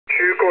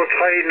Tycho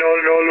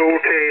 300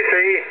 UTC,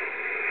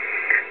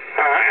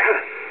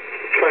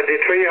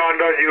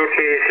 2300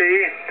 UTC.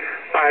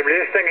 I'm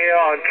listening here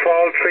on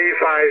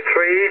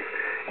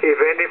 12353.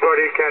 If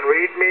anybody can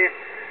read me.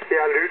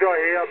 Jeg lytter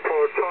her på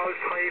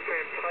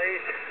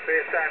 12353.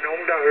 Hvis der er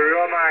nogen, der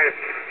hører mig,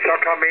 så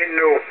kom ind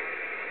nu.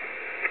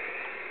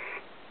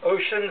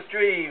 Ocean's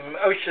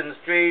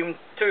Dream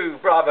 2,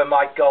 Bravo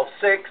Mike Golf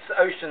 6,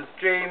 Ocean's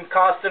Dream,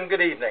 Carsten,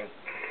 good evening.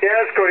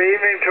 Yes, good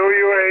evening to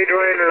you,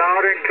 Adrian,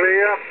 loud and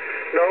clear.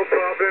 No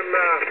problem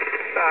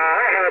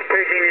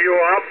picking you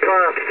up.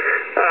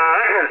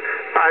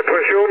 I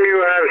presume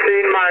you have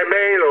seen my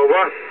mail,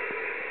 over.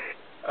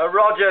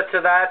 Roger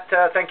to that.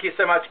 Thank you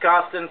so much,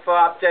 Carsten, for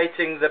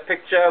updating the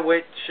picture,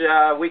 which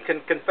we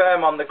can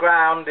confirm on the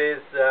ground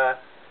is,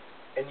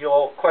 in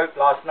your quote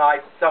last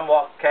night,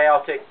 somewhat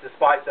chaotic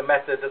despite the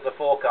method of the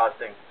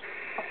forecasting.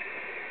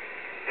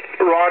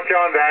 Roger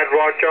on that,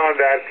 roger on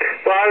that.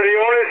 Well, the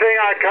only thing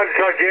I can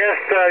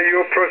suggest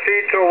you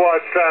proceed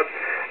towards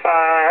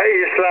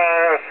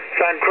Isla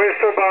San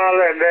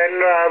Cristobal, and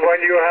then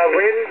when you have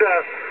wind,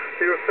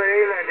 you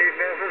sail, and if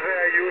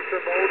necessary use the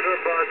motor,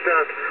 but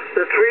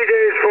the 3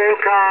 days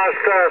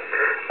forecast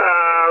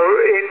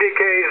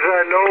indicates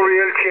no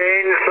real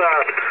change.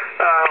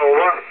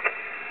 Over.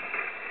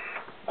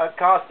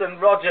 Carsten,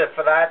 roger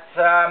for that.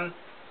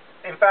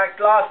 In fact,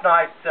 last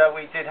night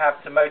we did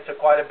have to motor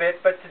quite a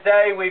bit, but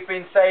today we've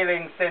been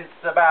sailing since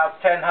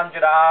about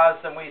 1000 hours,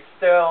 and we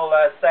still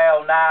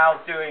sail now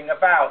doing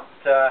about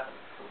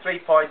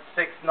 3.6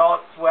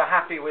 knots. We're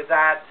happy with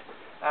that.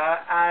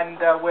 And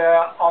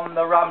we're on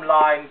the rum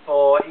line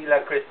for Isla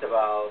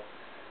Cristobal.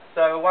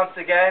 So once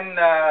again,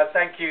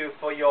 thank you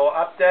for your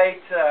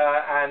update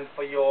and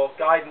for your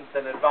guidance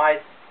and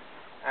advice,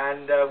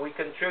 and we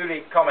can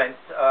truly comment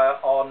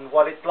on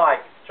what it's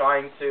like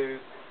trying to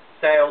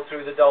sail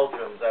through the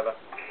doldrums. Over.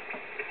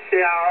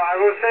 Yeah, I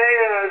would say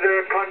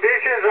the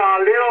conditions are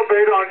a little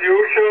bit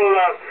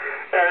unusual.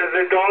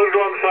 The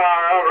doldrums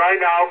are right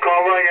now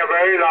covering a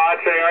very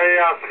large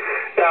area.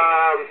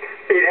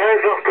 It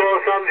has, of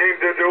course, something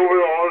to do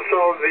with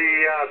also the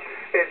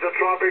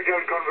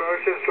intertropical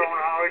conversion zone,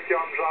 how it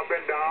jumps up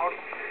and down.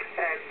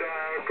 And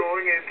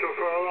going into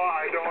further,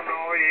 I don't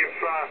know if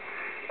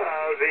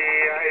the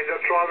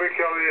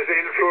intertropical is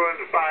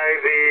influenced by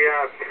the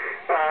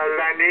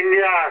La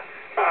Nina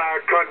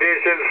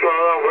conditions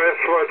further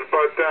westward.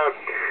 But,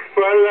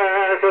 well,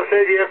 as I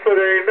said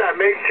yesterday, a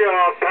mixture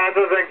of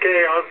patterns and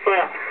chaos,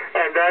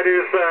 and that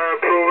is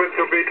proven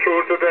to be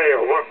true today.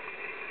 Over.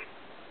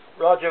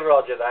 Roger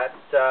that.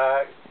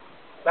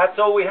 That's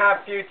all we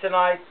have for you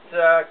tonight,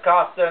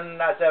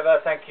 Carsten. As ever,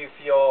 thank you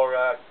for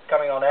your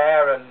coming on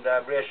air and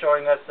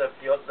reassuring us of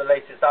the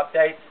latest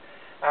updates.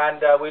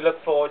 And we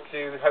look forward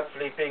to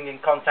hopefully being in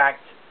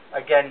contact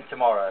again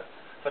tomorrow.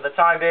 For the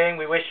time being,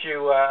 we wish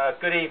you a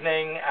good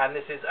evening, and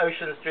this is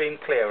Ocean's Dream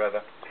Clear,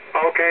 over.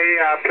 Okay,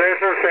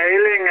 pleasant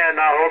sailing, and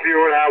I hope you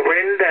will have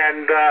wind,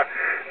 and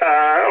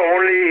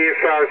only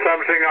if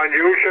something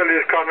unusual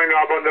is coming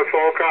up on the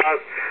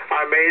forecast,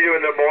 I mail you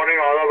in the morning,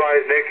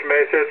 otherwise next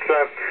message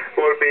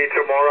will be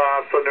tomorrow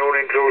afternoon,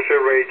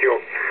 inclusive radio.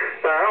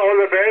 All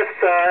the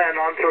best, and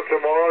until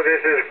tomorrow,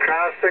 this is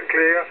Carsten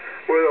Clear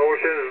with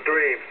Ocean's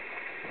Dream.